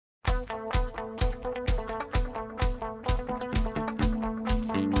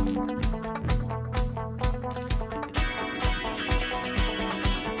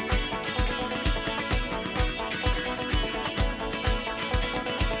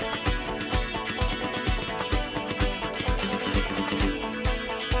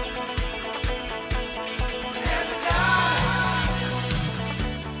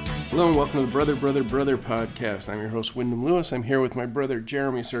Hello and welcome to the Brother podcast. I'm your host, Wyndham Lewis. I'm here with my brother,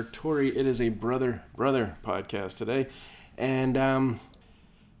 Jeremy Sartori. It is a brother podcast today. And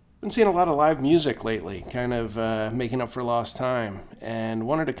been seeing a lot of live music lately, kind of making up for lost time. And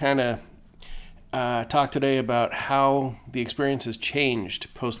wanted to kind of talk today about how the experience has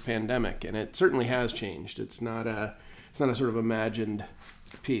changed post-pandemic. And it certainly has changed. It's not a sort of imagined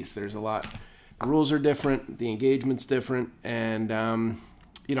piece. There's a lot. The rules are different. The engagement's different. And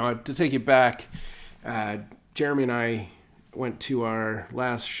to take you back, Jeremy and I went to our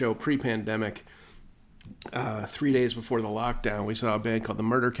last show pre-pandemic 3 days before the lockdown. We saw a band called the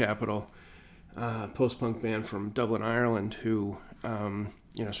Murder Capital, post-punk band from Dublin, Ireland, who,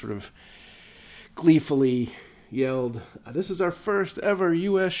 sort of gleefully yelled, "This is our first ever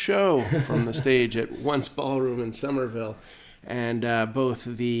U.S. show," from the stage at Once Ballroom in Somerville. And both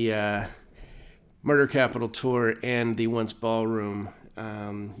the Murder Capital tour and the Once Ballroom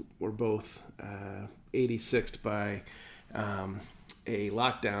were both 86'd by a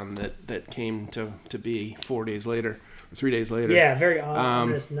lockdown that came to be 4 days later, 3 days later. Yeah, very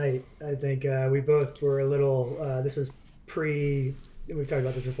ominous night. I think we both were a little. This was we've talked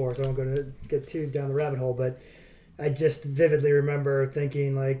about this before, so I won't go to get too down the rabbit hole. But I just vividly remember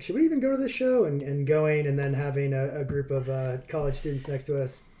thinking, like, should we even go to this show? And going, and then having a group of college students next to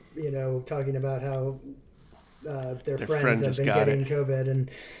us, talking about how their friends have been getting COVID,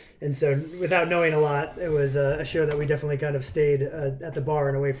 and so without knowing a lot, it was a show that we definitely kind of stayed at the bar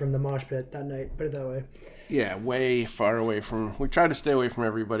and away from the mosh pit that night. Put it that way. Yeah, way far away from. We tried to stay away from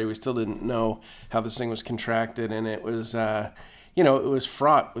everybody. We still didn't know how this thing was contracted, and it was, it was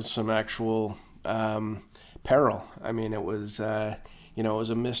fraught with some actual peril. I mean, it was. It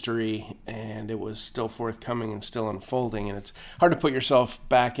was a mystery, and it was still forthcoming and still unfolding, and it's hard to put yourself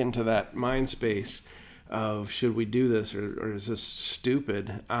back into that mind space of, should we do this, or is this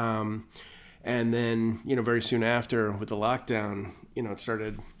stupid? And then, very soon after, with the lockdown, it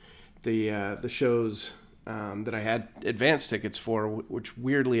started the shows that I had advance tickets for, which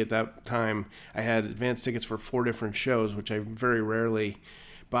weirdly at that time I had advance tickets for 4 different shows, which I very rarely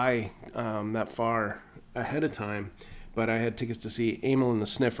buy that far ahead of time. But I had tickets to see Amyl and the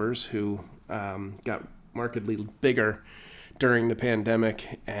Sniffers, who got markedly bigger during the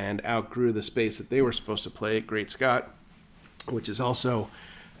pandemic and outgrew the space that they were supposed to play at Great Scott, which is also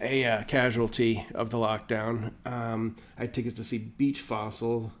a casualty of the lockdown. I had tickets to see Beach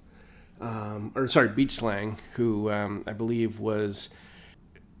Slang, who I believe was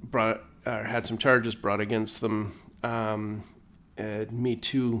had some charges brought against them, Me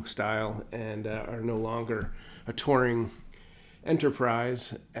Too style, and are no longer a touring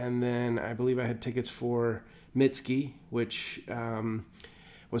enterprise. And then I believe I had tickets for Mitski, which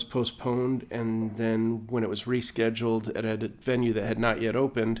was postponed, and then when it was rescheduled at a venue that had not yet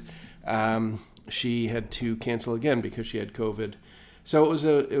opened, she had to cancel again because she had COVID. So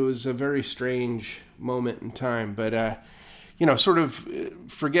it was a very strange moment in time. But sort of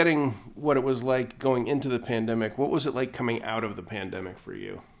forgetting what it was like going into the pandemic, what was it like coming out of the pandemic for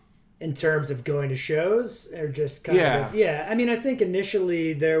you? In terms of going to shows, or just kind of... Yeah, I mean, I think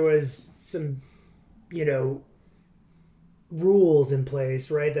initially there was some, rules in place,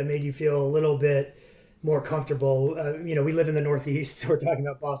 right, that made you feel a little bit more comfortable. We live in the Northeast, so we're talking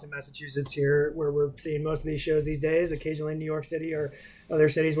about Boston, Massachusetts here, where we're seeing most of these shows these days, occasionally New York City or other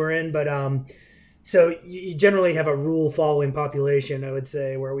cities we're in. But so you generally have a rule-following population, I would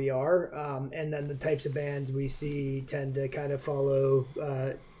say, where we are. And then the types of bands we see tend to kind of follow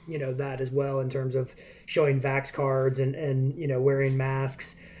that as well, in terms of showing vax cards and wearing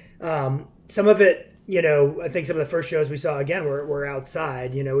masks. Some of it, I think some of the first shows we saw, again, were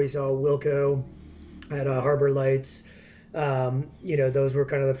outside. We saw Wilco at Harbor Lights. Those were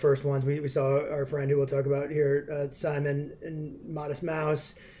kind of the first ones. We saw our friend, who we'll talk about here, Simon, and Modest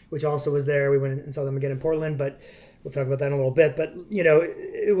Mouse, which also was there. We went and saw them again in Portland, but we'll talk about that in a little bit. But,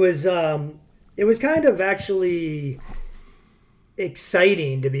 it was kind of actually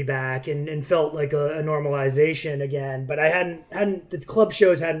exciting to be back, and felt like a normalization again. But I hadn't the club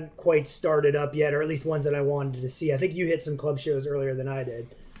shows hadn't quite started up yet, or at least ones that I wanted to see. I think you hit some club shows earlier than I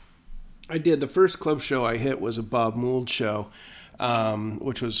did. I did. The first club show I hit was a Bob Mould show,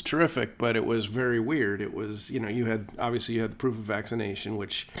 which was terrific, but it was very weird. It was, you had the proof of vaccination,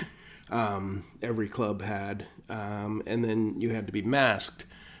 which every club had, and then you had to be masked.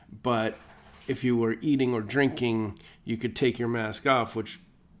 But if you were eating or drinking, you could take your mask off, which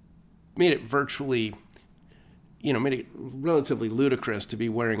made it relatively ludicrous to be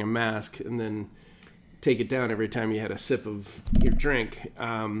wearing a mask and then take it down every time you had a sip of your drink.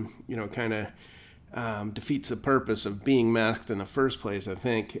 Kind of defeats the purpose of being masked in the first place, I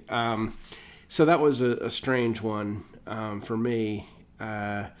think. So that was a strange one for me.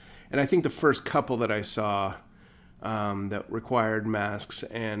 And I think the first couple that I saw that required masks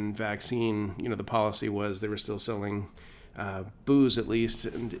and vaccine, the policy was they were still selling booze at least,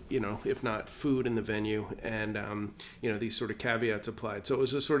 and, if not food in the venue. And, these sort of caveats applied. So it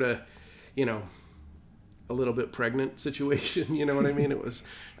was a sort of, a little bit pregnant situation, you know what I mean? It was,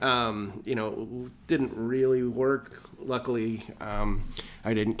 didn't really work. Luckily,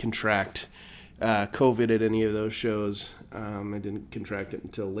 I didn't contract COVID at any of those shows. I didn't contract it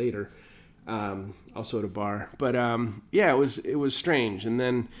until later, also at a bar. But it was strange. And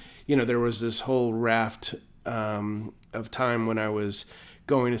then, there was this whole raft of time when I was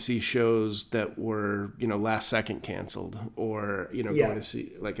going to see shows that were, last second canceled, or, going to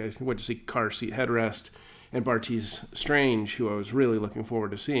see, like I went to see Car Seat Headrest and Bartees Strange, who I was really looking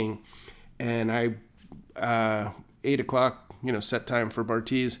forward to seeing. And I, 8 o'clock, set time for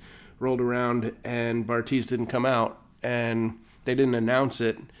Bartees, rolled around, and Bartees didn't come out, and they didn't announce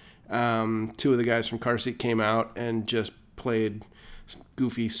it. Two of the guys from Car Seat came out and just played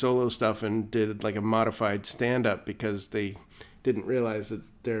goofy solo stuff and did like a modified stand-up because they didn't realize that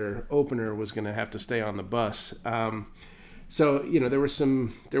their opener was going to have to stay on the bus. So, there was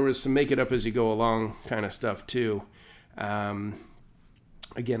some make it up as you go along kind of stuff too.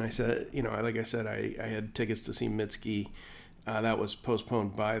 Again, I said, like I said, I had tickets to see Mitski. That was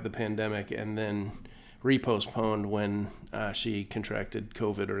postponed by the pandemic and then repostponed when she contracted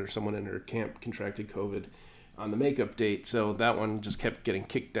COVID, or someone in her camp contracted COVID on the makeup date. So that one just kept getting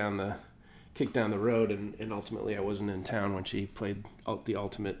kicked down the road, and ultimately I wasn't in town when she played the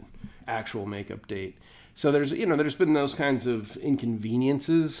ultimate actual makeup date. So there's been those kinds of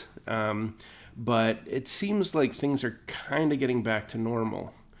inconveniences, but it seems like things are kind of getting back to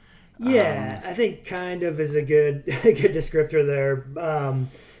normal. Yeah, I think kind of is a good descriptor there.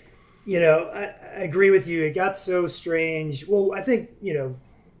 I agree with you. It got so strange. Well, I think,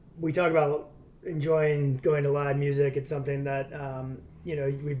 we talk about enjoying going to live music. It's something that,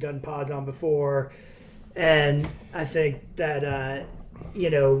 we've done pods on before. And I think that,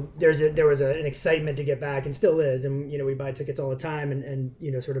 there was an excitement to get back, and still is. And, we buy tickets all the time and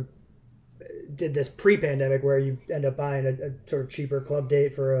sort of did this pre-pandemic where you end up buying a sort of cheaper club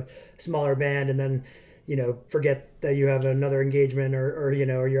date for a smaller band, and then, forget that you have another engagement or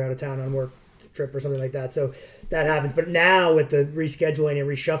you're out of town on work trip or something like that. So that happens. But now with the rescheduling and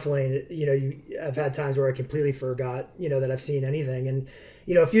reshuffling, I've had times where I completely forgot, that I've seen anything. And,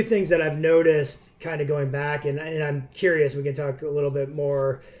 a few things that I've noticed kind of going back, and I'm curious, we can talk a little bit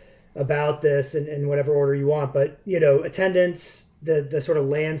more about this in whatever order you want, but, attendance, the sort of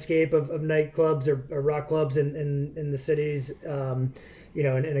landscape of nightclubs or rock clubs in the cities, and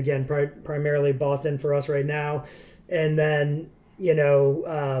again, primarily Boston for us right now. And then,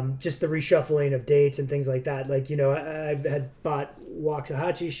 just the reshuffling of dates and things like that. Like, I had bought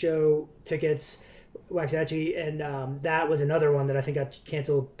Waxahachie show tickets, Waxahachie, and that was another one that I think got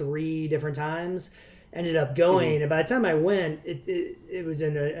canceled 3 different times. Ended up going, and by the time I went, it was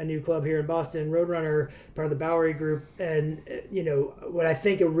in a new club here in Boston, Roadrunner, part of the Bowery group, and what I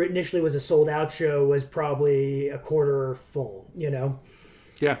think initially was a sold out show was probably a quarter full.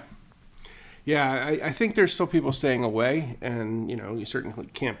 Yeah. I think there's still people staying away, and you certainly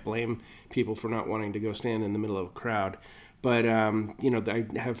can't blame people for not wanting to go stand in the middle of a crowd. But I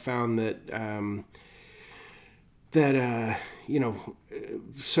have found that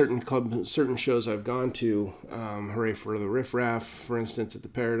certain shows I've gone to, Hooray for the Riff Raff, for instance, at the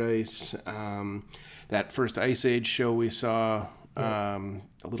Paradise, that first Ice Age show we saw a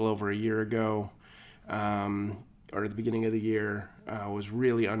little over a year ago, or at the beginning of the year, was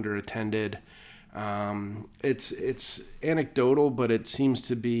really underattended. It's anecdotal, but it seems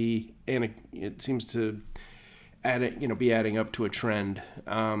to be be adding up to a trend.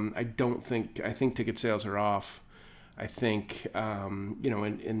 I think ticket sales are off. I think,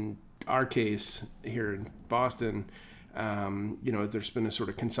 in our case here in Boston, there's been a sort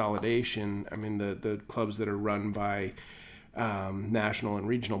of consolidation. I mean, the clubs that are run by national and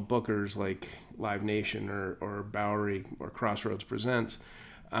regional bookers like Live Nation or Bowery or Crossroads Presents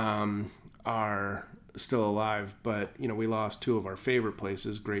are still alive, but we lost 2 of our favorite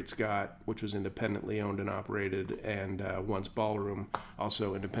places, Great Scott, which was independently owned and operated, and Once Ballroom,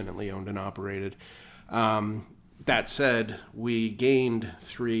 also independently owned and operated. That said, we gained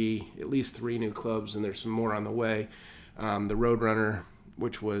at least three new clubs, and there's some more on the way. The Roadrunner,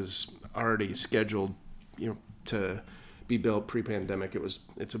 which was already scheduled, to be built pre-pandemic.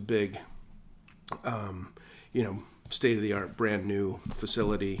 It's a big, state-of-the-art, brand new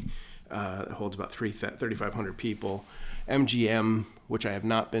facility. It holds about 3,500 people. MGM, which I have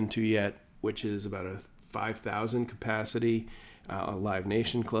not been to yet, which is about a 5,000 capacity, a Live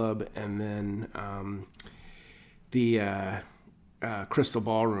Nation club, and then the Crystal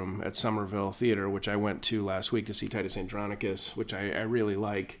Ballroom at Somerville Theater, which I went to last week to see Titus Andronicus, which I really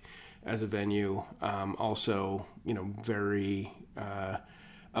like as a venue. Also, very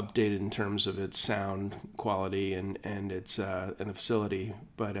updated in terms of its sound quality and its and the facility,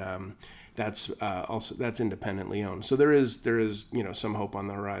 but that's independently owned. So there is some hope on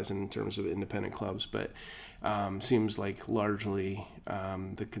the horizon in terms of independent clubs, but seems like largely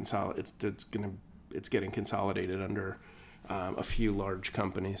it's getting consolidated under a few large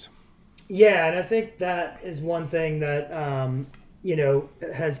companies. Yeah, and I think that is one thing that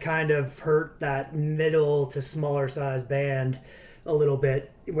has kind of hurt that middle to smaller size band a little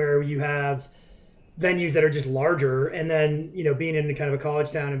bit, where you have venues that are just larger, and then being in kind of a college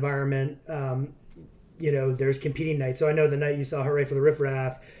town environment, there's competing nights. So I know the night you saw Hooray for the Riff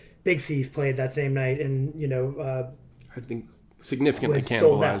Raff, Big Thief played that same night, and I think significantly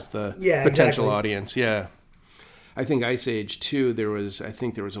cannibalized the potential audience. Yeah, I think Ice Age too. There was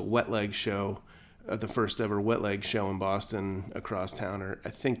a Wet Leg show, the first ever Wet Leg show in Boston across town, or I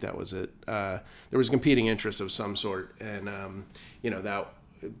think that was it. There was competing interest of some sort, and that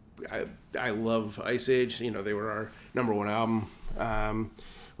I love Ice Age. They were our number one album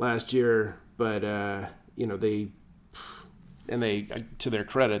last year, but they to their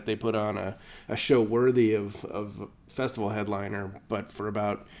credit, they put on a show worthy of festival headliner, but for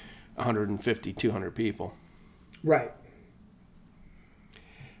about 150, 200 people. Right.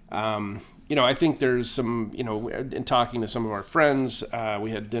 I think there's some, in talking to some of our friends, we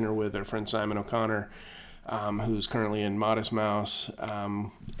had dinner with our friend Simon O'Connor, who's currently in Modest Mouse,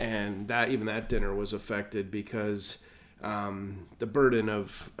 and that dinner was affected because the burden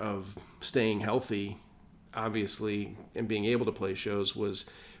of staying healthy, obviously, and being able to play shows was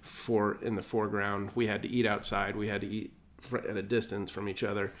in the foreground. We had to eat outside. We had to eat at a distance from each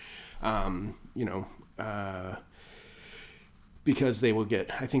other, because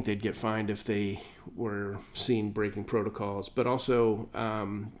I think they'd get fined if they were seen breaking protocols. But also,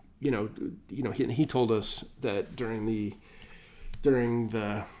 he told us that during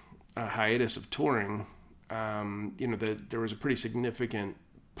the hiatus of touring, that there was a pretty significant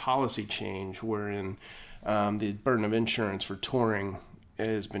policy change wherein the burden of insurance for touring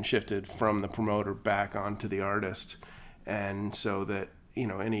has been shifted from the promoter back onto the artist, and so that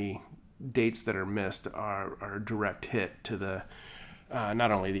any dates that are missed are a direct hit to the not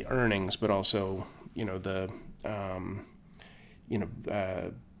only the earnings but also to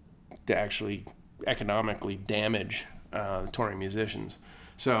actually economically damage touring musicians.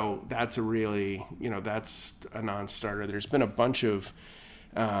 So that's a really that's a non-starter. There's been a bunch of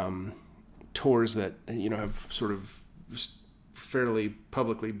tours that have sort of fairly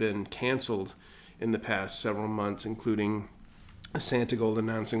publicly been canceled in the past several months, including Santigold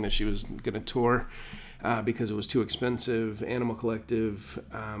announcing that she was going to tour because it was too expensive. Animal Collective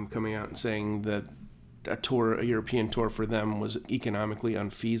coming out and saying that a European tour for them was economically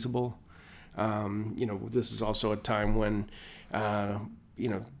unfeasible. This is also a time when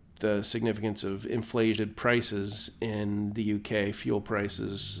the significance of inflated prices in the UK, fuel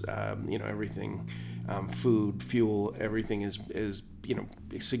prices, everything, food, fuel, everything is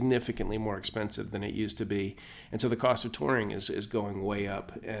significantly more expensive than it used to be, and so the cost of touring is going way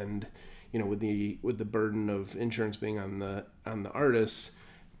up. And with the burden of insurance being on the artists,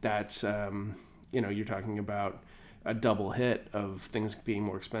 that's you're talking about a double hit of things being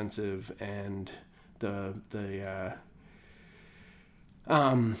more expensive and the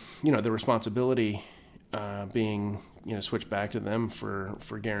responsibility being switched back to them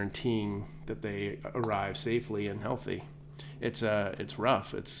for guaranteeing that they arrive safely and healthy. It's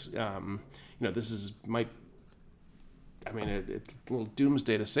rough. It's it's a little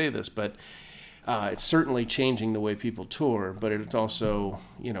doomsday to say this, but it's certainly changing the way people tour, but it's also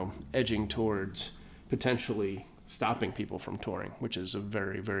edging towards potentially stopping people from touring, which is a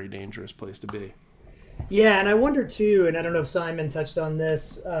very, very dangerous place to be. Yeah, and I wonder too, and I don't know if Simon touched on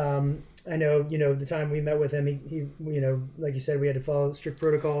this. I know, the time we met with him, he like you said, we had to follow strict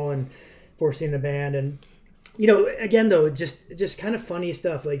protocol and forcing the band. And, again, though, just kind of funny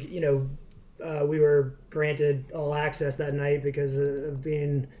stuff. Like, we were granted all access that night because of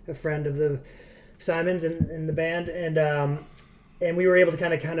being a friend of the Simons and the band. And we were able to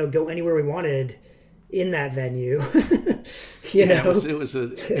kind of go anywhere we wanted in that venue. Yeah,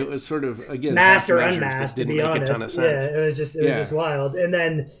 it was sort of, again, masked or measures unmasked, that to didn't be make honest. a ton of sense. Yeah, it was just wild. And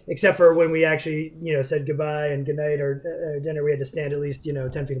then, except for when we actually, said goodbye and goodnight or dinner, we had to stand at least,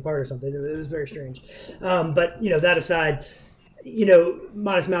 10 feet apart or something. It was very strange. But, that aside,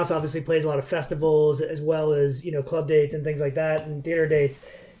 Modest Mouse obviously plays a lot of festivals as well as, club dates and things like that and theater dates.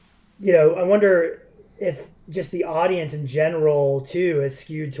 I wonder if just the audience in general too is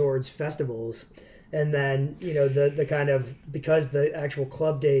skewed towards festivals. And then, the kind of, because the actual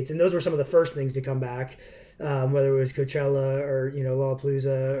club dates, and those were some of the first things to come back, whether it was Coachella or, Lollapalooza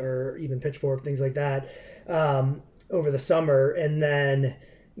or even Pitchfork, things like that, over the summer. And then,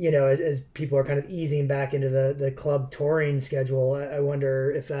 as people are kind of easing back into the club touring schedule, I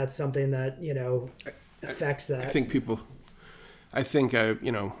wonder if that's something that, affects that. I think,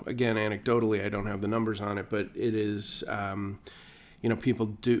 again, anecdotally, I don't have the numbers on it, but it is,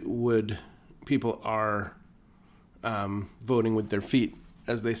 people are voting with their feet,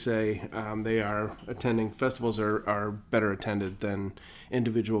 as they say. They are attending festivals are better attended than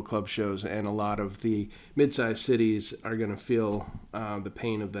individual club shows, and a lot of the mid-sized cities are going to feel the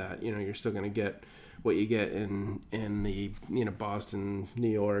pain of that. You're still going to get what you get in the Boston, New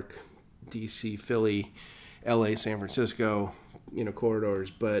York, DC, Philly, LA, San Francisco,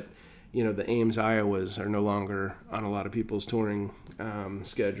 corridors, but the Ames, Iowas are no longer on a lot of people's touring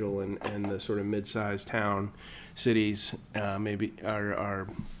schedule, and the sort of mid-sized town cities maybe are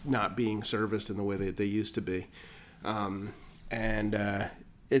not being serviced in the way that they used to be, and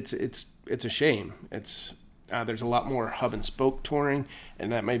it's a shame. It's there's a lot more hub and spoke touring,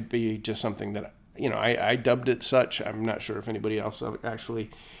 and that might be just something that I dubbed it such. I'm not sure if anybody else actually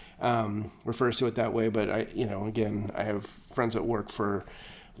refers to it that way, but again, I have friends that work for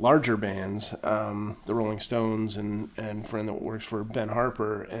larger bands, the Rolling Stones, and a friend that works for Ben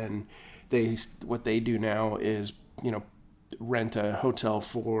Harper, and what they do now is rent a hotel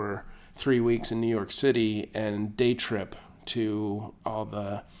for 3 weeks in New York City and day trip to all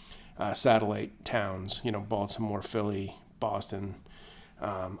the satellite towns, Baltimore, Philly, Boston,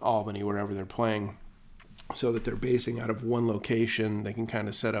 Albany, wherever they're playing, so that they're basing out of one location. They can kind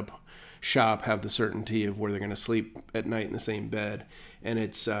of set up shop, have the certainty of where they're going to sleep at night in the same bed. And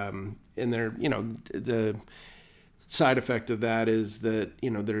it's and they're the side effect of that is that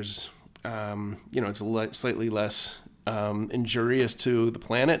there's it's slightly less injurious to the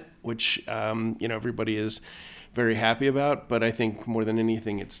planet, which everybody is very happy about. But I think more than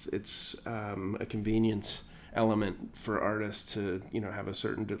anything, it's a convenience element for artists to have a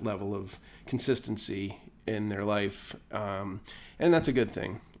certain level of consistency in their life, and that's a good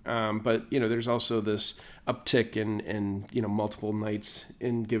thing. But there's also this uptick in multiple nights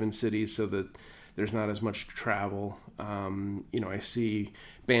in given cities, so that there's not as much travel. I see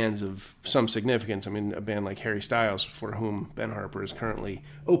bands of some significance. I mean, a band like Harry Styles, for whom Ben Harper is currently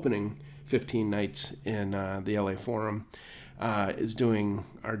opening 15 nights in the LA Forum, are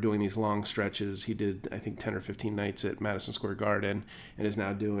doing these long stretches. He did, I think, 10 or 15 nights at Madison Square Garden, and is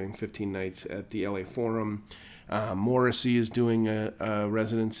now doing 15 nights at the LA Forum. Morrissey is doing a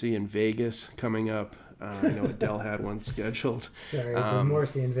residency in Vegas coming up. I know Adele had one scheduled. Sorry, the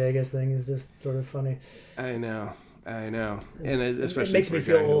Morrissey in Vegas thing is just sort of funny. I know, and especially it makes me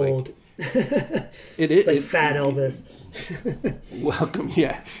feel old. It's like Fat Elvis. Welcome,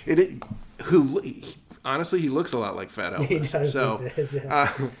 yeah. Honestly, he looks a lot like Fat Elvis. He does, so days,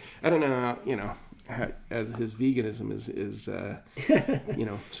 yeah. I don't know, as his veganism is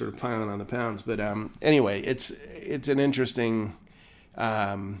sort of piling on the pounds. But anyway, it's an interesting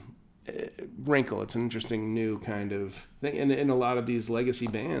wrinkle. It's an interesting new kind of thing. And a lot of these legacy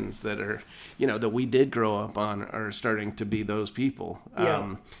bands that are, that we did grow up on are starting to be those people.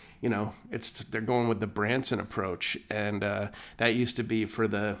 Yeah. They're going with the Branson approach, and that used to be for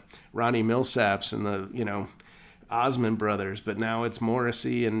the Ronnie Millsaps and the Osmond brothers, but now it's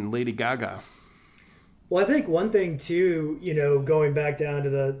Morrissey and Lady Gaga. Well, I think one thing too, going back down to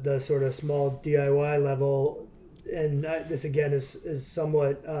the sort of small DIY level, and this again is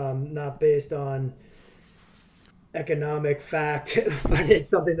somewhat not based on economic fact, but it's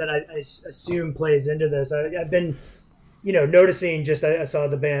something that I assume plays into this. I've been noticing, I saw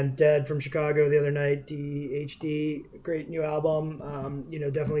the band Dead from Chicago the other night, DHD, great new album,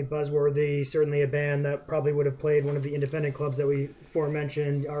 definitely buzzworthy, certainly a band that probably would have played one of the independent clubs that we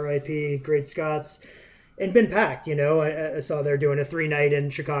aforementioned, RIP, Great Scots, and been packed. I saw they're doing a 3-night in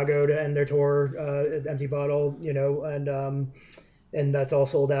Chicago to end their tour at Empty Bottle, and that's all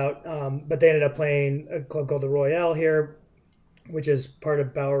sold out. But they ended up playing a club called the Royale here, which is part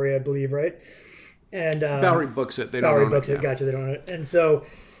of Bowery, I believe, right? And Bowery books it. Bowery books it. Gotcha. They don't own it. And so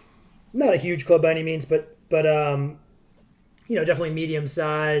not a huge club by any means, but definitely medium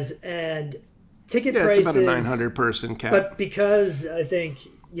size and ticket Yeah, it's about a prices. 900 person cap. But because I think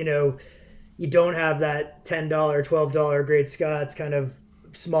you don't have that $10, $12 Great Scots kind of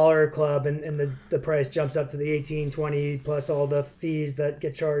smaller club, and the price jumps up to the 18, 20 plus all the fees that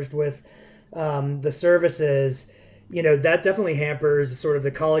get charged with the services. That definitely hampers sort of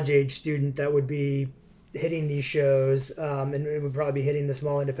the college age student that would be hitting these shows, and it would probably be hitting the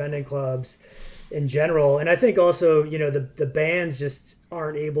small independent clubs in general. And I think also, the bands just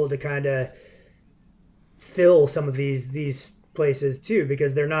aren't able to kind of fill some of these places too,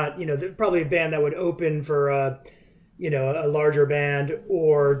 because they're not, they're probably a band that would open for a larger band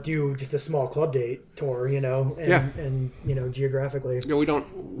or do just a small club date tour, and Yeah. geographically. Yeah,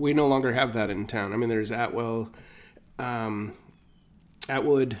 we no longer have that in town. I mean, there's um,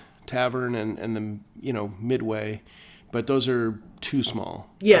 Atwood Tavern and the, Midway, but those are too small.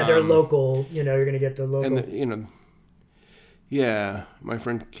 Yeah, they're local. You're gonna get the local. And yeah, my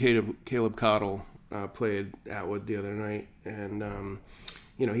friend Caleb Cottle played Atwood the other night, and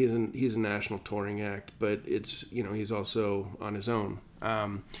he's a national touring act, but it's he's also on his own.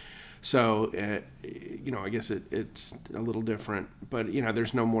 So I guess it's a little different, but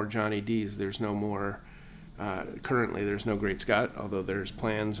there's no more Johnny D's. There's no more. Currently, there's no Great Scott, although there's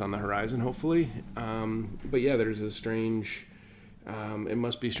plans on the horizon, hopefully. But yeah, there's a strange. It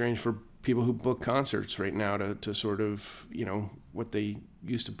must be strange for people who book concerts right now to sort of what they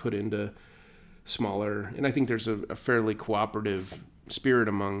used to put into smaller. And I think there's a fairly cooperative spirit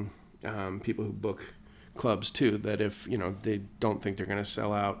among people who book clubs too. That if they don't think they're going to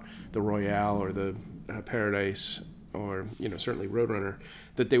sell out the Royale or the Paradise or certainly Roadrunner,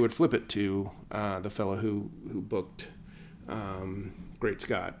 that they would flip it to the fellow who booked Great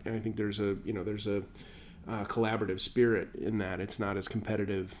Scott. And I think there's a collaborative spirit in that. It's not as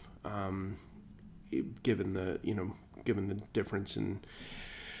competitive, given the difference in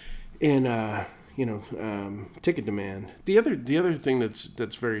ticket demand. The other thing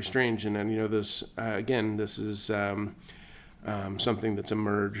that's very strange, and then this again, this is something that's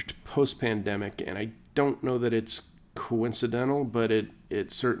emerged post pandemic, and I don't know that it's coincidental, but it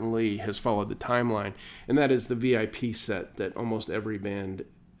certainly has followed the timeline, and that is the VIP set that almost every band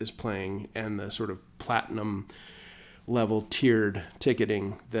is playing, and the sort of platinum level tiered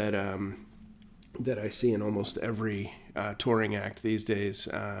ticketing that I see in almost every touring act these days.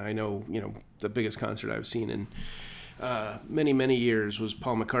 I know the biggest concert I've seen in many years was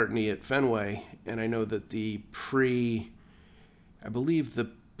Paul McCartney at Fenway, and I know that I believe the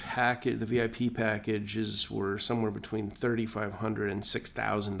VIP packages were somewhere between $3,500 and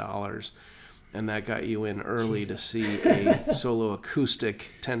 $6,000. And that got you in early to see a solo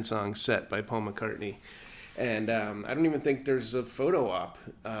acoustic 10-song set by Paul McCartney. And I don't even think there's a photo op,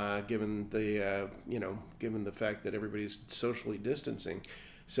 given the fact that everybody's socially distancing.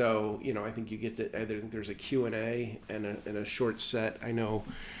 So I think you get to either think there's a Q&A and a short set. I know,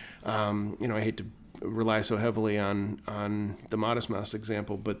 I hate to rely so heavily on the Modest Mouse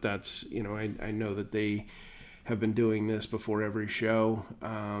example, but that's I know that they have been doing this before every show.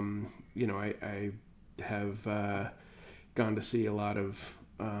 I have gone to see a lot of.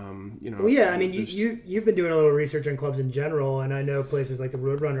 Well, yeah, I mean, you've been doing a little research on clubs in general, and I know places like the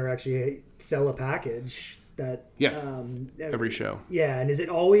Roadrunner actually sell a package that. Yeah. Every show. Yeah, and is it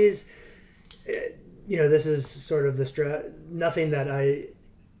always? This is sort of nothing that I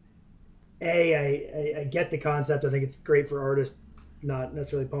get the concept. I think it's great for artists, not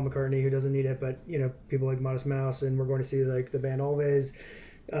necessarily Paul McCartney, who doesn't need it, but people like Modest Mouse, and we're going to see like the band Always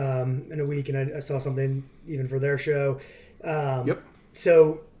in a week, and I saw something even for their show. Yep.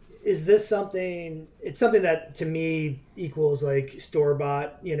 So is this something? It's something that to me equals like store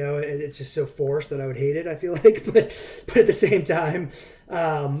bought. It's just so forced that I would hate it. I feel like, but at the same time,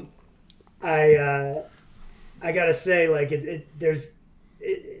 I gotta say, like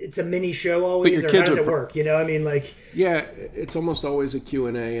it's a mini show always, or how does it work? I mean, like, yeah, it's almost always a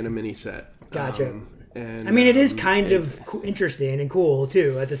Q&A and a mini set. Gotcha. And I mean, it is kind of interesting and cool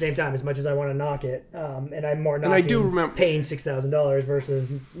too. At the same time, as much as I want to knock it, and I'm more knocking I do remember paying $6,000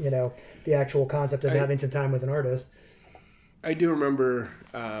 versus the actual concept of having some time with an artist. I do remember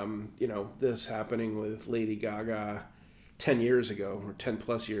this happening with Lady Gaga 10 years ago, or 10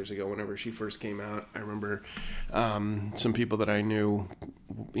 plus years ago, whenever she first came out. I remember some people that I knew,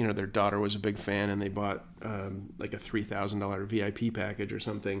 their daughter was a big fan, and they bought like a $3,000 VIP package or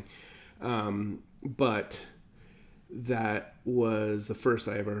something. But that was the first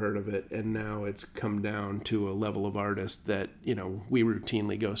I ever heard of it, and now it's come down to a level of artist that we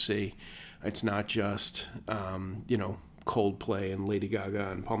routinely go see. It's not just Coldplay and Lady Gaga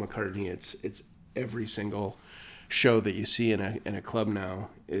and Paul McCartney. It's every single show that you see in a club now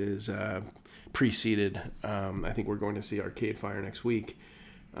is preceded. I think we're going to see Arcade Fire next week.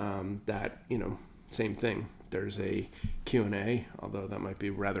 That, same thing. There's a Q&A, although that might be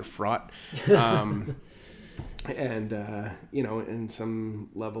rather fraught. And, and some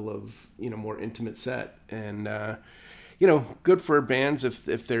level of, more intimate set. And, good for bands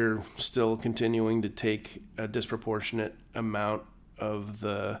if they're still continuing to take a disproportionate amount of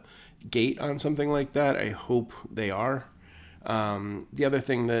the gate on something like that. I hope they are. The other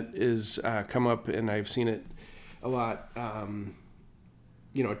thing that is come up, and I've seen it a lot,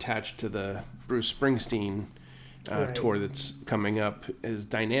 attached to the Bruce Springsteen right. tour that's coming up, is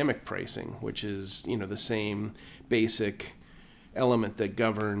dynamic pricing, which is, the same basic element that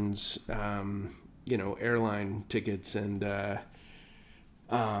governs, airline tickets and,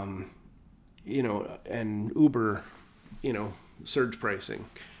 and Uber, surge pricing.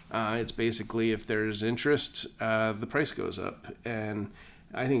 It's basically, if there's interest, the price goes up. And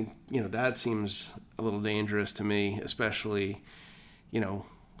I think, that seems a little dangerous to me, especially,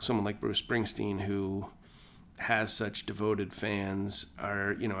 someone like Bruce Springsteen, who has such devoted fans.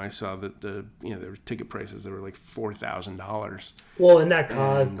 Are, I saw that there were ticket prices that were like $4,000. Well, and that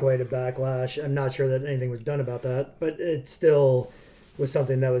caused quite a backlash. I'm not sure that anything was done about that, but it still was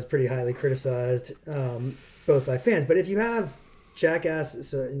something that was pretty highly criticized, both by fans. But if you have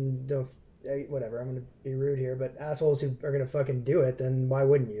jackasses, whatever, I'm going to be rude here, but assholes who are going to fucking do it, then why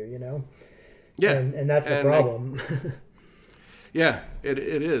wouldn't you, Yeah. And that's the problem. Yeah, it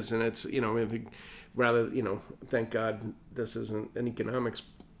is. And it's, I think rather, thank God this isn't an economics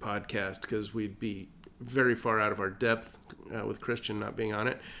podcast, because we'd be very far out of our depth with Christian not being on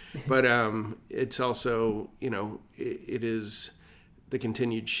it. But it's also, it is the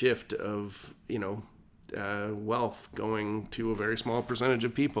continued shift of, wealth going to a very small percentage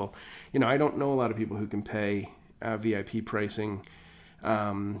of people. I don't know a lot of people who can pay VIP pricing,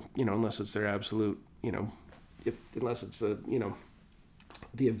 unless it's their absolute, unless it's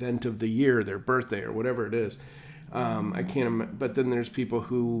the event of the year, their birthday or whatever it is. I can't, but then there's people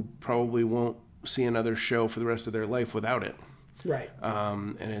who probably won't see another show for the rest of their life without it. Right.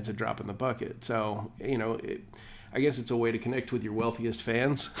 And it's a drop in the bucket. So, I guess it's a way to connect with your wealthiest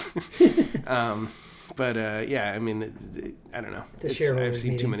fans. But I mean, I don't know. I've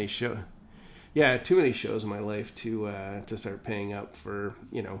seen too many shows. Yeah, too many shows in my life to start paying up for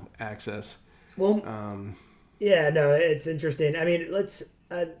access. Well, yeah, no, it's interesting. I mean,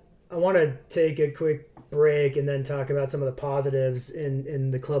 I want to take a quick break and then talk about some of the positives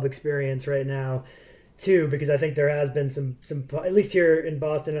in the club experience right now, too, because I think there has been some at least here in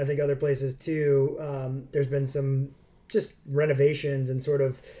Boston, I think other places too. There's been some just renovations and sort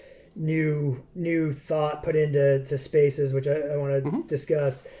of new thought put into spaces, which I want to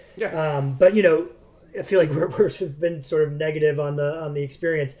discuss. Yeah. But I feel like we've been sort of negative on the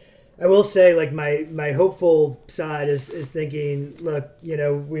experience. I will say, like, my hopeful side is thinking, look,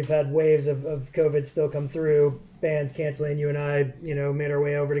 we've had waves of COVID still come through, bands canceling. You and I, made our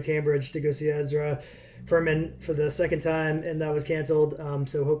way over to Cambridge to go see Ezra Furman for the second time, and that was canceled.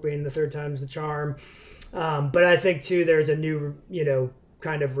 So hoping the third time's the charm. But I think too, there's a new,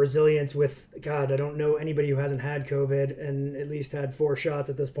 kind of resilience with, God, I don't know anybody who hasn't had COVID and at least had 4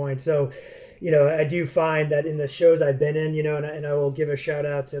 shots at this point. So, I do find that in the shows I've been in, and I will give a shout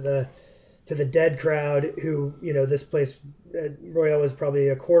out to the Dead crowd who, this place, Royale was probably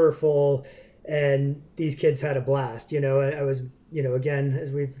a quarter full, and these kids had a blast. I was, again, as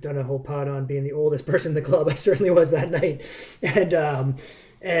we've done a whole pod on being the oldest person in the club, I certainly was that night.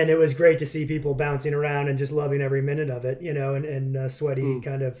 And it was great to see people bouncing around and just loving every minute of it, and sweaty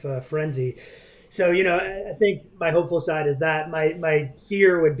kind of frenzy. So, I think my hopeful side is that my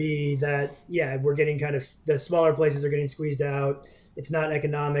fear would be that, we're getting kind of, the smaller places are getting squeezed out. It's not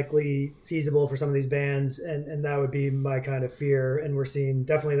economically feasible for some of these bands. And that would be my kind of fear. And we're seeing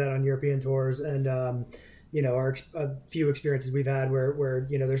definitely that on European tours. And, a few experiences we've had where,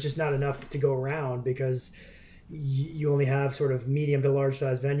 there's just not enough to go around because you only have sort of medium to large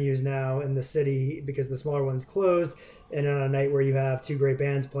size venues now in the city because the smaller one's closed. And on a night where you have 2 great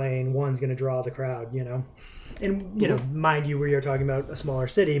bands playing, one's going to draw the crowd, And, mind you, we are talking about a smaller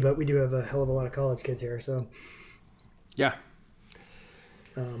city, but we do have a hell of a lot of college kids here. So, yeah.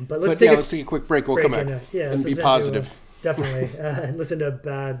 But let's take a quick break. We'll come back and be positive. Definitely. Listen to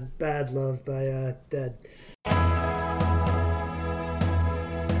Bad Love by Dead.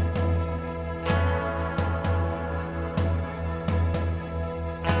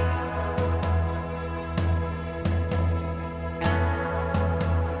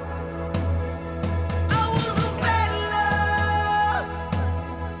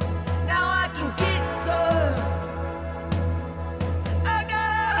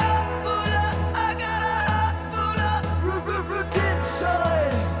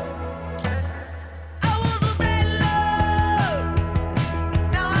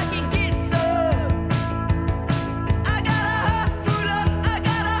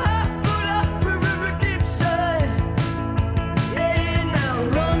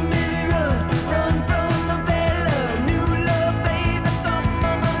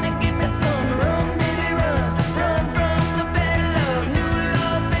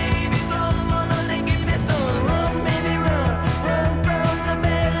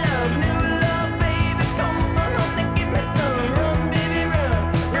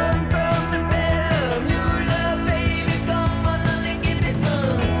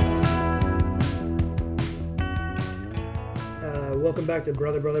 back to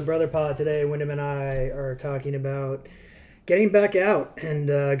Brother Pod. Today, Wyndham and I are talking about getting back out and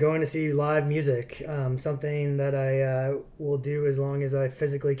going to see live music. Something that I will do as long as I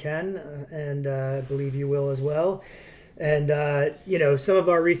physically can, and I believe you will as well. And, some of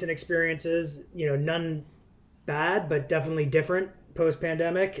our recent experiences, none bad, but definitely different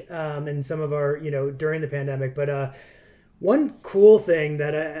post-pandemic, and some of our, during the pandemic. But one cool thing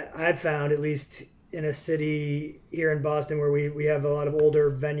that I've found, at least in a city here in Boston where we have a lot of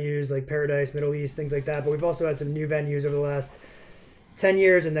older venues like Paradise, Middle East, things like that, but we've also had some new venues over the last 10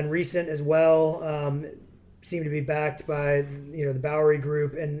 years and then recent as well, seem to be backed by the Bowery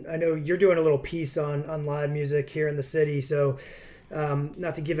Group. And I know you're doing a little piece on live music here in the city, so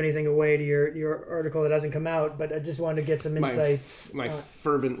not to give anything away to your article that hasn't come out, but I just wanted to get some insights. My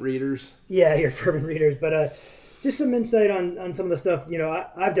fervent readers. Yeah, your fervent readers, but just some insight on some of the stuff.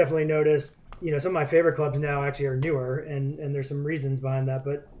 I've definitely noticed some of my favorite clubs now actually are newer, and there's some reasons behind that,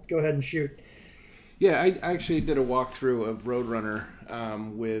 but go ahead and shoot. Yeah, I actually did a walkthrough of Roadrunner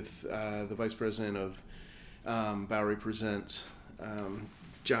with the vice president of Bowery Presents,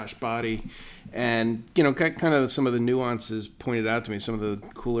 Josh Body, and kind of some of the nuances pointed out to me, some of the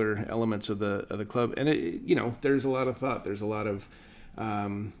cooler elements of the club, and there's a lot of thought. There's a lot of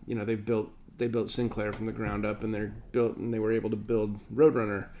they built Sinclair from the ground up, and they were able to build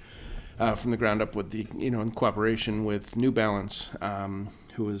Roadrunner from the ground up with the in cooperation with New Balance,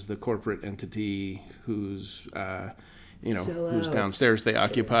 who is the corporate entity who's who's downstairs they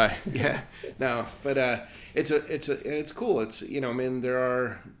occupy. Yeah, no, but it's cool. It's there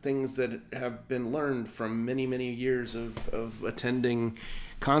are things that have been learned from many years of attending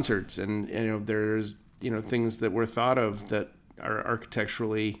concerts, and there's things that were thought of that are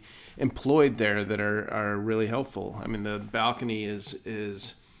architecturally employed there that are really helpful. I mean, the balcony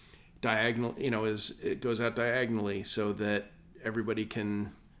is diagonal, it goes out diagonally so that everybody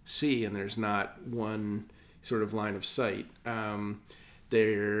can see and there's not one sort of line of sight.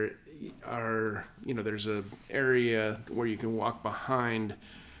 There are, there's a area where you can walk behind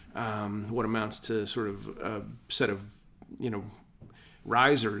what amounts to sort of a set of,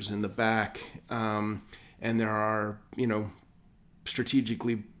 risers in the back. And there are,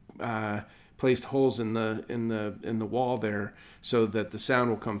 strategically placed holes in the wall there so that the sound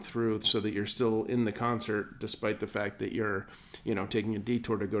will come through, so that you're still in the concert despite the fact that you're taking a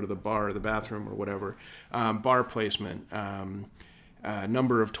detour to go to the bar or the bathroom or whatever. Bar placement,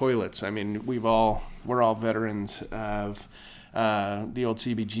 number of toilets. I mean, we're all veterans of the old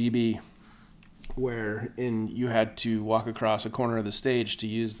CBGB, where you had to walk across a corner of the stage to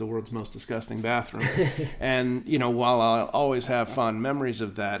use the world's most disgusting bathroom. And while I'll always have fond memories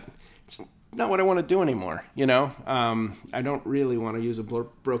of that, it's not what I want to do anymore. I don't really want to use a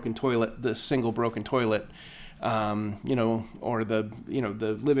broken toilet, the single broken toilet, or the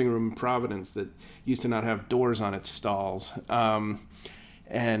living room in Providence that used to not have doors on its stalls,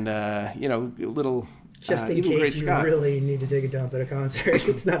 little. Just in case you really need to take a dump at a concert,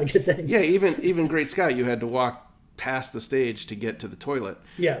 it's not a good thing. Yeah, even Great Scott, you had to walk past the stage to get to the toilet.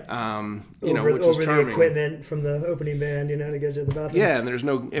 Yeah. Which was charming. The equipment from the opening band, to get to the bathroom. Yeah, and there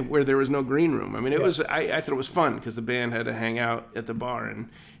was no green room. I mean, it was. I thought it was fun because the band had to hang out at the bar,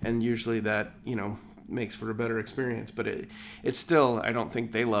 and usually that makes for a better experience. But it's still, I don't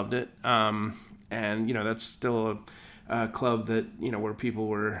think they loved it. And that's still a club that where people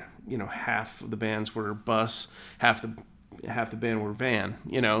were half of the bands were bus, half the band were van.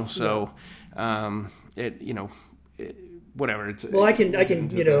 Whatever. I can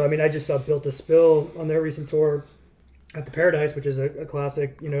I just saw Built to Spill on their recent tour at the Paradise, which is a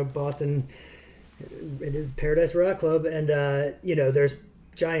classic Boston. It is Paradise Rock Club, and there's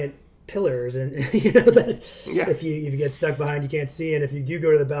giant pillars, and that if you get stuck behind, you can't see. And if you do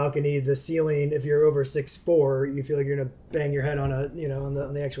go to the balcony, the ceiling, if you're over 6'4", you feel like you're gonna bang your head on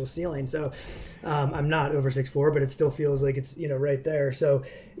on the actual ceiling. So I'm not over 6'4", but it still feels like it's right there. So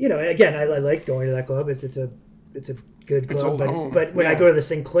again, I like going to that club. It's a good club, but when I go to the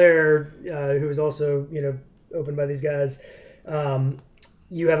Sinclair, who is also opened by these guys,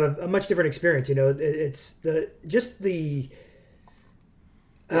 you have a much different experience. It's the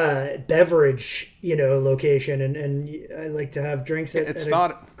beverage, location, and I like to have drinks at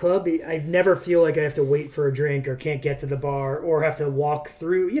a club. I never feel like I have to wait for a drink or can't get to the bar or have to walk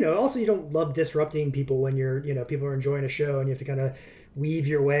through. Also, you don't love disrupting people when you're, people are enjoying a show and you have to kind of weave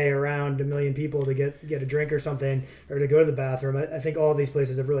your way around a million people to get a drink or something, or to go to the bathroom. I think all of these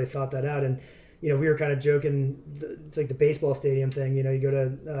places have really thought that out. And we were kind of joking, it's like the baseball stadium thing. You go to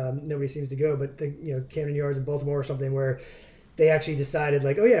Nobody Seems to Go, but the Camden Yards in Baltimore or something, where they actually decided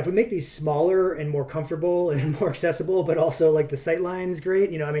like, oh yeah, if we make these smaller and more comfortable and more accessible, but also like the sight line's great.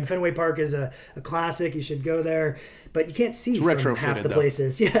 I mean, Fenway Park is a classic. You should go there, but you can't see it's from half the though.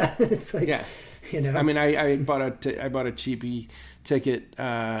 places. Yeah, it's like, yeah. I mean, I bought a cheapy ticket,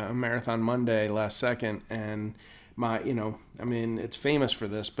 Marathon Monday last second, and my, I mean, it's famous for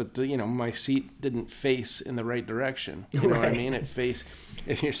this, but my seat didn't face in the right direction. You know what I mean?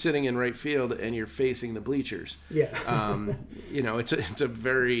 If you're sitting in right field and you're facing the bleachers. Yeah. It's a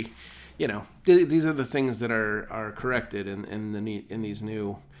very, these are the things that are corrected in these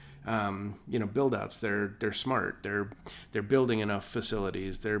new, build outs. They're smart. They're building enough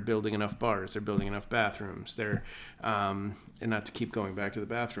facilities. They're building enough bars. They're building enough bathrooms. They're, and not to keep going back to the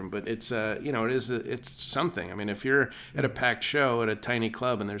bathroom, but it's, it's something. I mean, if you're at a packed show at a tiny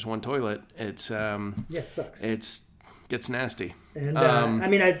club and there's one toilet, it sucks. Gets nasty. And I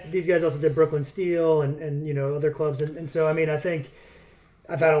mean, these guys also did Brooklyn Steel and other clubs, and so I mean, I think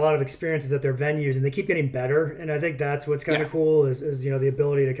I've had a lot of experiences at their venues, and they keep getting better. And I think that's what's kind of cool is the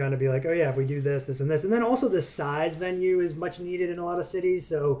ability to kind of be like, oh yeah, if we do this, this, and this, and then also the size venue is much needed in a lot of cities.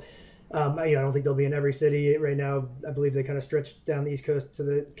 So I don't think they'll be in every city right now. I believe they kind of stretched down the East Coast to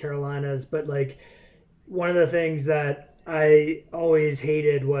the Carolinas, but like one of the things that I always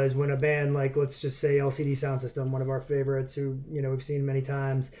hated was when a band like, let's just say LCD Sound System, one of our favorites who, we've seen many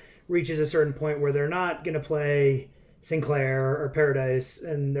times, reaches a certain point where they're not going to play Sinclair or Paradise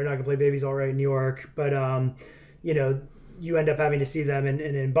and they're not going to play Baby's All Right in New York. But, you end up having to see them. And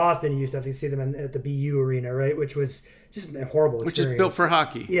in Boston, you used to have to see them at the BU Arena, right? Which was just a horrible experience. Which is built for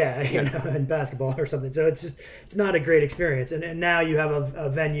hockey. Yeah, and basketball or something. So it's not a great experience. And now you have a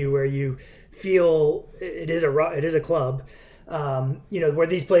venue where you feel it is a club, where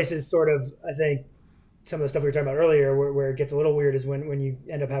these places sort of, I think some of the stuff we were talking about earlier where it gets a little weird is when you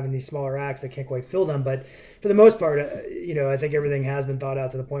end up having these smaller acts that can't quite fill them. But for the most part, I think everything has been thought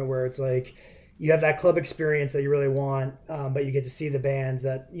out to the point where it's like you have that club experience that you really want, but you get to see the bands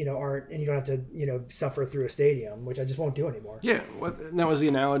that aren't, and you don't have to suffer through a stadium, which I just won't do anymore. Yeah, that was the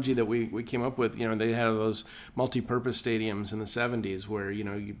analogy that we came up with. They had those multi-purpose stadiums in the 70s where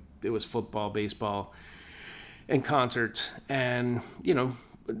it was football, baseball, and concerts, and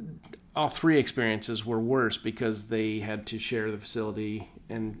all three experiences were worse because they had to share the facility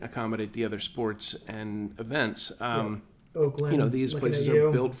and accommodate the other sports and events. Oakland, these places are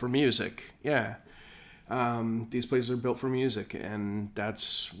built for music. Yeah. These places are built for music, and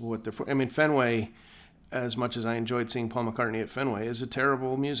that's what they're for. I mean, Fenway, as much as I enjoyed seeing Paul McCartney at Fenway, is a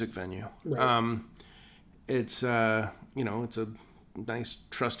terrible music venue. Right. It's it's a nice,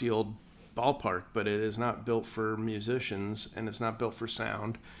 trusty old ballpark, but it is not built for musicians, and it's not built for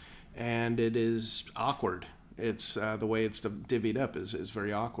sound, and it is awkward. It's the way it's divvied up is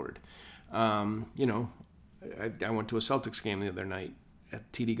very awkward. I went to a Celtics game the other night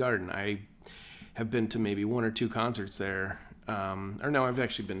at TD Garden. I have been to maybe one or two concerts there. I've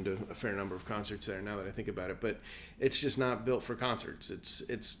actually been to a fair number of concerts there now that I think about it. But it's just not built for concerts.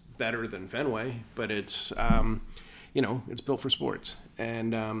 It's better than Fenway, but it's it's built for sports.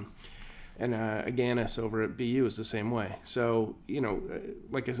 And Agganis over at BU is the same way. So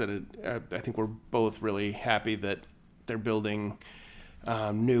like I said, I think we're both really happy that they're building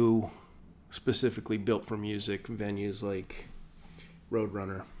new, specifically built for music venues like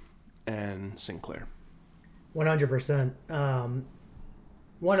Roadrunner and Sinclair. 100%.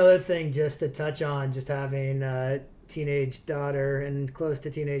 One other thing just to touch on, just having a teenage daughter and close to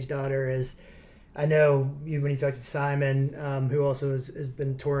teenage daughter is, I know when you talked to Simon, who also has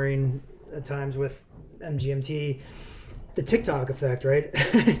been touring at times with MGMT, the TikTok effect, right?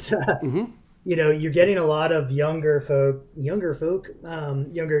 It's you're getting a lot of younger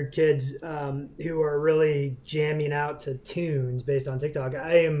kids who are really jamming out to tunes based on TikTok.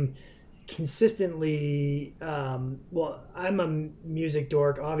 I am consistently, I'm a music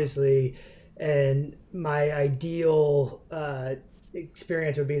dork, obviously, and my ideal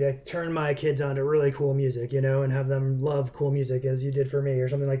experience would be to turn my kids on to really cool music, and have them love cool music as you did for me or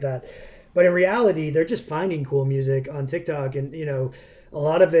something like that. But in reality, they're just finding cool music on TikTok, and a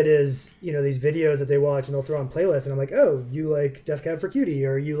lot of it is, these videos that they watch and they'll throw on playlists, and I'm like, oh, you like Death Cab for Cutie,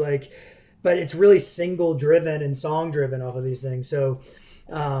 or you like, but it's really single driven and song driven off of these things. So,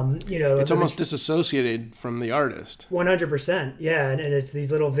 it's almost disassociated from the artist. 100%. Yeah. And it's these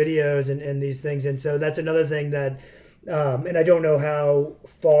little videos and these things. And so that's another thing that, and I don't know how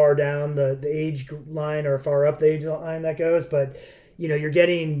far down the age line or far up the age line that goes, but, you're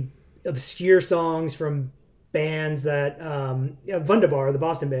getting obscure songs from bands that Wunderbar, the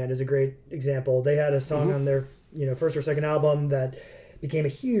Boston band, is a great example. They had a song on their first or second album that became a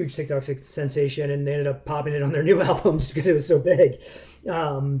huge TikTok sensation, and they ended up popping it on their new album just because it was so big.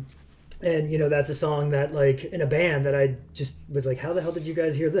 And that's a song that, like, in a band that I just was like, how the hell did you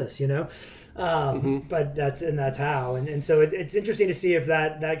guys hear this? But that's how. And so it's interesting to see if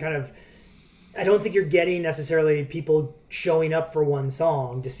that kind of, I don't think you're getting necessarily people showing up for one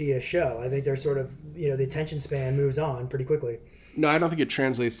song to see a show. I think they're sort of, the attention span moves on pretty quickly. No, I don't think it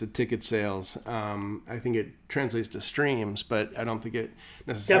translates to ticket sales. I think it translates to streams, but I don't think it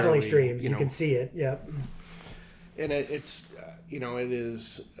necessarily... Definitely streams. You can see it, yeah. And it's, it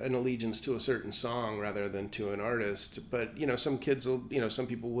is an allegiance to a certain song rather than to an artist. But, some kids will, some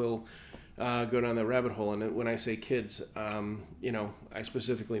people will go down the rabbit hole. And when I say kids, I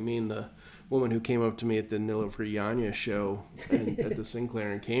specifically mean the woman who came up to me at the Nilla Frianya show at the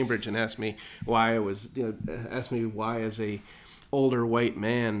Sinclair in Cambridge and asked me why as a older white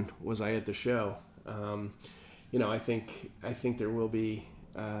man was I at the show. I think there will be,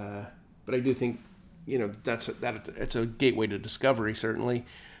 but I do think, it's a gateway to discovery, certainly.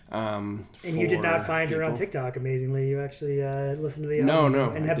 And you did not find her on TikTok, amazingly. You actually listened to the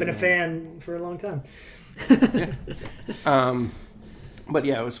album and have been a fan for a long time. Yeah. But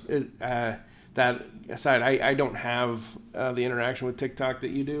yeah, that aside, I don't have the interaction with TikTok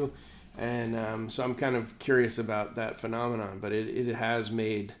that you do, and so I'm kind of curious about that phenomenon. But it has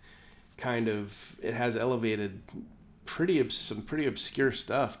made it has elevated some pretty obscure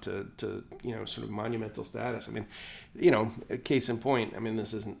stuff to sort of monumental status. I mean, case in point, I mean,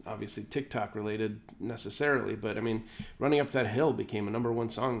 this isn't obviously TikTok related necessarily, but I mean, Running Up That Hill became a number one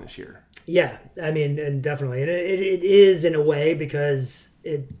song this year. Yeah, I mean, and definitely. And it is in a way because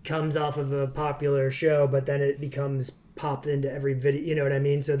it comes off of a popular show, but then it becomes popped into every video, you know what I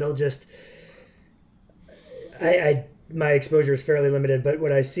mean? So they'll just... my exposure is fairly limited, but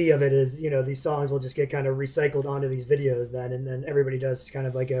what I see of it is, these songs will just get kind of recycled onto these videos then, and then everybody does kind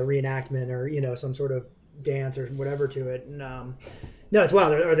of like a reenactment or, some sort of dance or whatever to it. And no, it's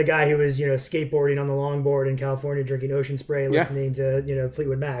wild. Or the guy who was, skateboarding on the longboard in California, drinking ocean spray, listening to,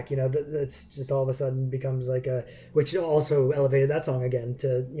 Fleetwood Mac, that's just all of a sudden becomes like which also elevated that song again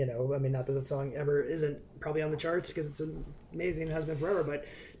to, I mean, not that the song ever isn't probably on the charts because it's amazing and has been forever, but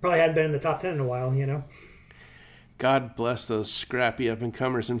probably hadn't been in the top 10 in a while, God bless those scrappy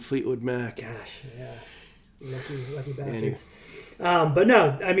up-and-comers in Fleetwood Mac. Gosh, yeah. Lucky bastards. But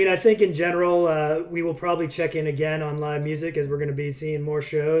no, I mean, I think in general, we will probably check in again on live music as we're going to be seeing more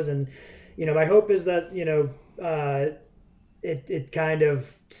shows. And, my hope is that, it kind of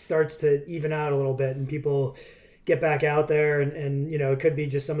starts to even out a little bit and people get back out there. And it could be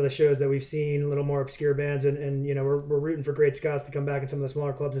just some of the shows that we've seen, a little more obscure bands. And we're rooting for Great Scots to come back in some of the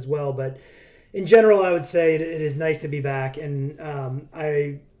smaller clubs as well. But in general, I would say it is nice to be back. And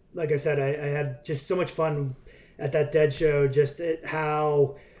like I said, I had just so much fun at that Dead show, just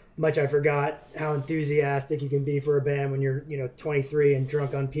how much I forgot how enthusiastic you can be for a band when you're, 23 and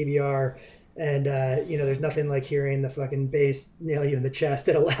drunk on PBR. And, there's nothing like hearing the fucking bass nail you in the chest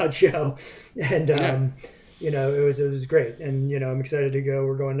at a loud show. And, it was great. And, I'm excited to go.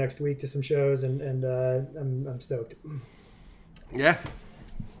 We're going next week to some shows and I'm stoked. Yeah.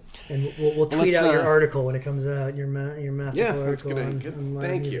 And we'll tweet out your article when it comes out, your masterful article. On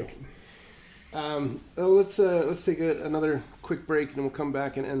thank you. Let's take another quick break, and then we'll come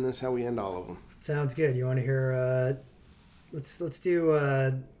back and end this how we end all of them. Sounds good. You want to hear? Let's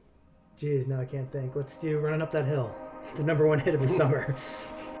do. Geez, now I can't think. Let's do "Running Up That Hill," the number one hit of the summer.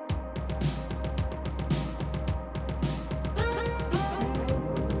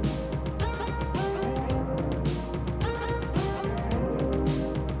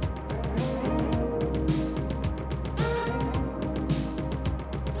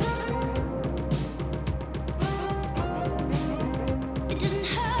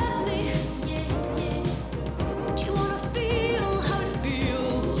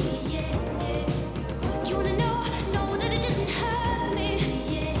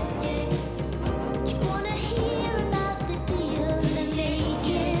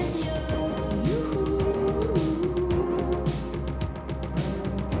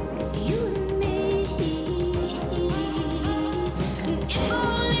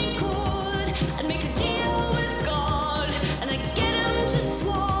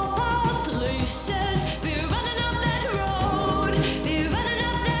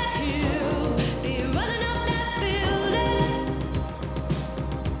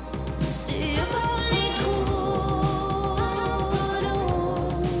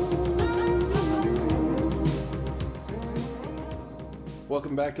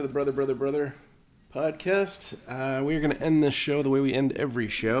 Welcome back to the Brother podcast. We are going to end this show the way we end every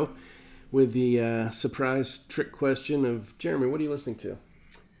show, with the surprise trick question of, Jeremy, what are you listening to?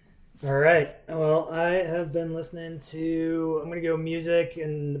 All right. Well, I have been listening to, I'm going to go music,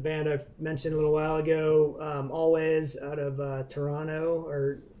 and the band I mentioned a little while ago, Always, out of Toronto.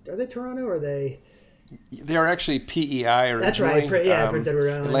 Or are they Toronto, or are they? They are actually PEI originally. That's right. Yeah, Prince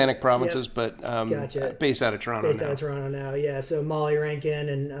Edward Island. Atlantic provinces, Yep. but Gotcha. based out of Toronto Based now. out of Toronto now, yeah. So Molly Rankin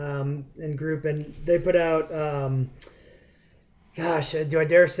and group, and they put out, gosh, do I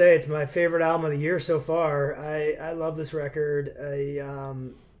dare say it's my favorite album of the year so far. I love this record.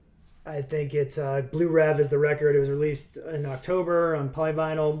 I think it's Blue Rev is the record. It was released in October on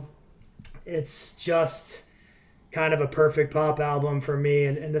polyvinyl. It's just kind of a perfect pop album for me.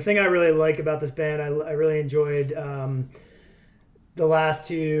 And the thing I really like about this band, I really enjoyed the last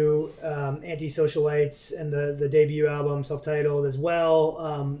two, Antisocialites, and the debut album, self-titled, as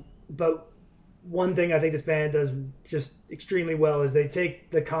well. But one thing I think this band does just extremely well is they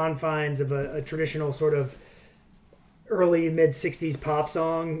take the confines of a traditional sort of early mid-60s pop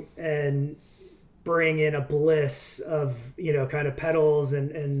song and bring in a bliss of, kind of pedals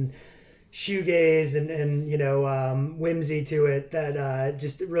and shoegaze and whimsy to it that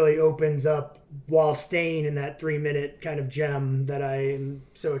just really opens up while staying in that 3-minute kind of gem that I am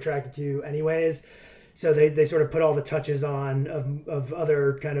so attracted to anyways. So they sort of put all the touches on of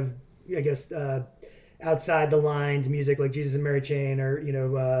other kind of, I guess, outside the lines music, like Jesus and Mary Chain, or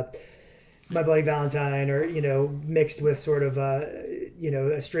My Bloody Valentine, or mixed with sort of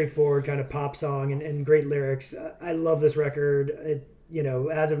a straightforward kind of pop song and great lyrics. I love this record.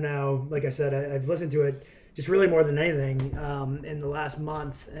 As of now, like I said, I've listened to it just really more than anything in the last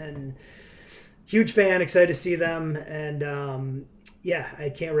month, and huge fan, excited to see them, and I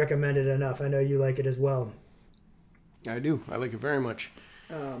can't recommend it enough. I know you like it as well. I do. I like it very much.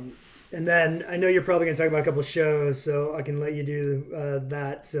 And then I know you're probably going to talk about a couple of shows, so I can let you do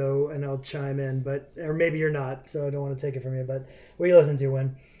that. And I'll chime in, or maybe you're not, so I don't want to take it from you. But what are you listening to,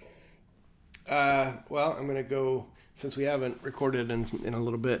 Win? Well, I'm going to go, since we haven't recorded in a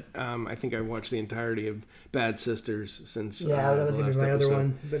little bit. I think I watched the entirety of Bad Sisters since. That was going to be my episode. Other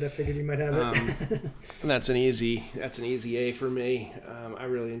one, but I figured you might have it. And that's an easy A for me. I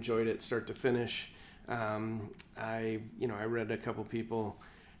really enjoyed it, start to finish. I read a couple people.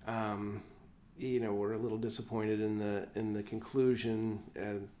 Were a little disappointed in the conclusion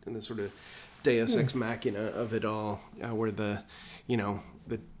and the sort of Deus Ex Machina of it all, where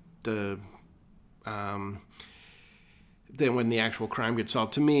then when the actual crime gets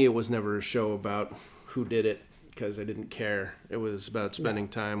solved. To me, it was never a show about who did it, because I didn't care. It was about spending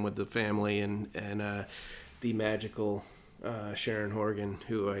time with the family and the magical Sharon Horgan,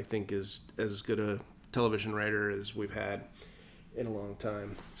 who I think is as good a television writer as we've had in a long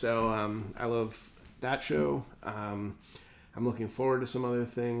time. So I love that show. I'm looking forward to some other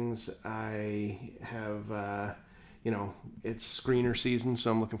things. I have, it's screener season,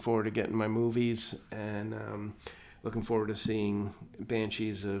 so I'm looking forward to getting my movies, and looking forward to seeing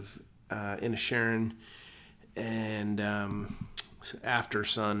Banshees of Inisherin and After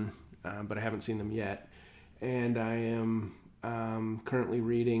Sun, but I haven't seen them yet. And I am currently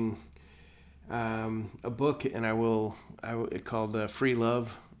reading a book, and it's called Free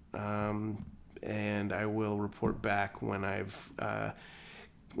Love, and I will report back when I've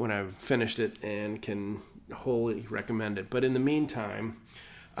finished it and can wholly recommend it. But in the meantime,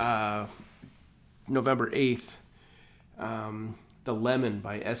 November 8th, The Lemon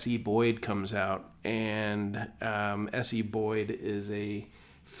by S.E. Boyd comes out, and S.E. Boyd is a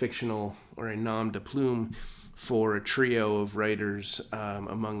fictional, or a nom de plume, for a trio of writers,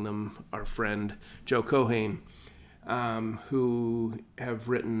 among them our friend Joe Cohane, who have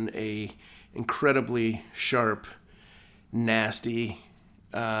written a incredibly sharp, nasty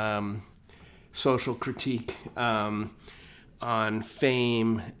social critique on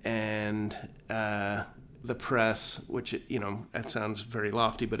fame and the press, which, that sounds very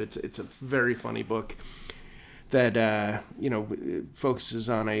lofty, but it's a very funny book that focuses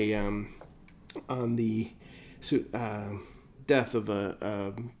on the death of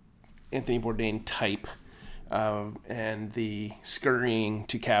a Anthony Bourdain type, and the scurrying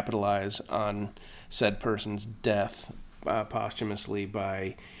to capitalize on said person's death posthumously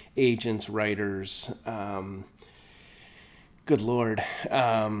by agents, writers, good Lord,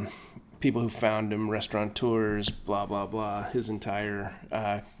 people who found him, restaurateurs, blah blah blah, his entire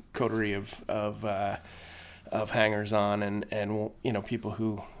coterie of hangers-on, and people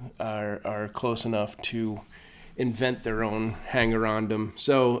who are close enough to invent their own hanger-ondom.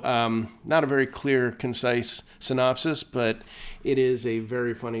 So not a very clear, concise synopsis, but it is a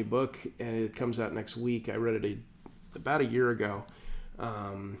very funny book, and it comes out next week. I read it about a year ago,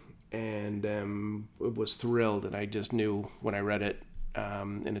 and was thrilled. And I just knew when I read it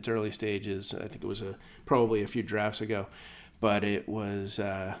in its early stages, I think it was probably a few drafts ago, but it was,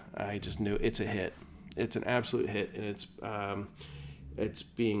 I just knew it's a hit. It's an absolute hit, and it's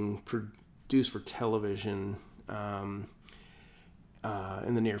being produced for television in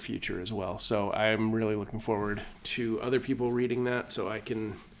the near future as well. So I'm really looking forward to other people reading that so I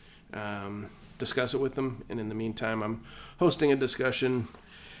can discuss it with them. And in the meantime, I'm hosting a discussion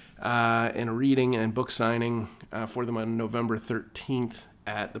and a reading and book signing for them on November 13th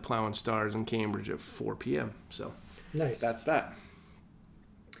at the Plough and Stars in Cambridge at 4 p.m. So nice. That's that.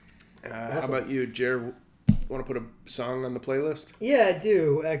 Awesome. How about you, Jared? Want to put a song on the playlist? Yeah, I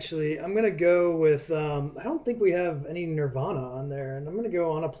do, actually. I'm going to go with, I don't think we have any Nirvana on there, and I'm going to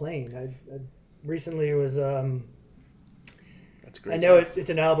go On a Plane. I recently was, that's great. I know it's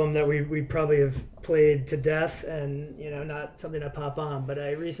an album that we probably have played to death and, not something I pop on, but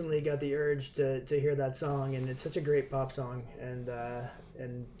I recently got the urge to hear that song, and it's such a great pop song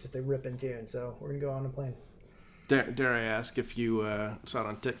and just a ripping tune, so we're going to go On a Plane. Dare I ask if you saw it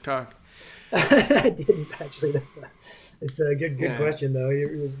on TikTok? I didn't actually this time. It's a good question though.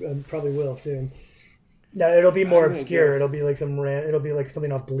 You probably will soon. No, it'll be more obscure. It'll be like it'll be like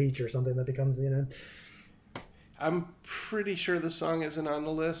something off Bleach or something that becomes. I'm pretty sure the song isn't on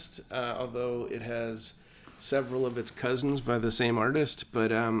the list, although it has several of its cousins by the same artist.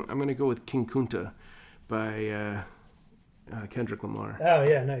 But I'm going to go with King Kunta by Kendrick Lamar. Oh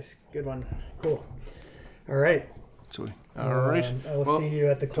yeah, nice, good one, cool. All right. Sweet. All right. I will see you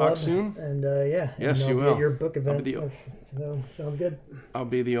at the club. Talk soon. And yes, you will. At your book event. So sounds good. I'll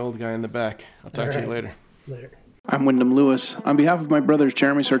be the old guy in the back. I'll talk to you later. Later. I'm Wyndham Lewis. On behalf of my brothers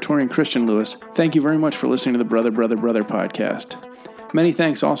Jeremy Sartori and Christian Lewis, thank you very much for listening to the Brother podcast. Many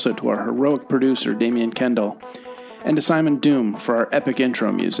thanks also to our heroic producer Damian Kendall, and to Simon Doom for our epic intro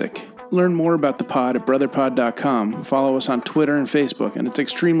music. Learn more about the pod at brotherpod.com. Follow us on Twitter and Facebook, and it's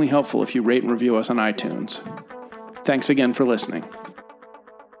extremely helpful if you rate and review us on iTunes. Thanks again for listening.